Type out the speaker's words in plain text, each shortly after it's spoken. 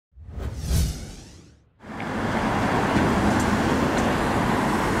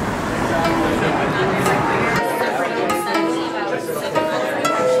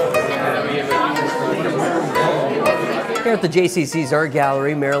At the JCC's art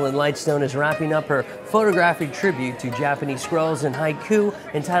gallery, Marilyn Lightstone is wrapping up her photographic tribute to Japanese scrolls and haiku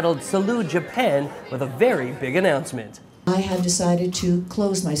entitled Salut, Japan, with a very big announcement. I have decided to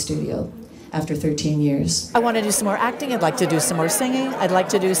close my studio after 13 years. I want to do some more acting, I'd like to do some more singing, I'd like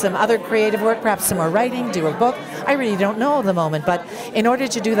to do some other creative work, perhaps some more writing, do a book. I really don't know at the moment, but in order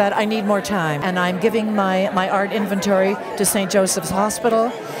to do that I need more time. And I'm giving my art inventory to St. Joseph's Hospital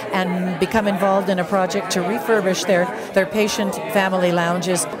and become involved in a project to refurbish their patient family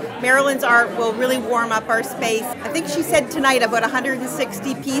lounges. Marilyn's art will really warm up our space. I think she said tonight about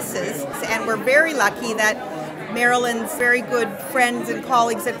 160 pieces, and we're very lucky that Marilyn's very good friends and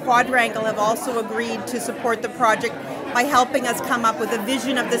colleagues at Quadrangle have also agreed to support the project by helping us come up with a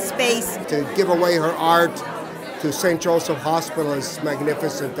vision of the space. To give away her art to St. Joseph Hospital is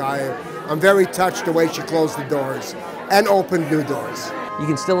magnificent. I'm very touched the way she closed the doors and opened new doors. You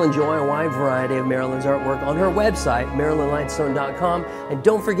can still enjoy a wide variety of Marilyn's artwork on her website, MarilynLightstone.com, and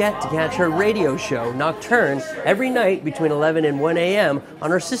don't forget to catch her radio show, Nocturne, every night between 11 and 1 a.m. on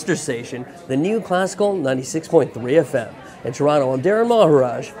her sister station, the new Classical 96.3 FM. In Toronto, I'm Darren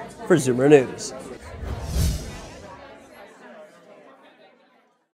Maharaj for Zoomer News.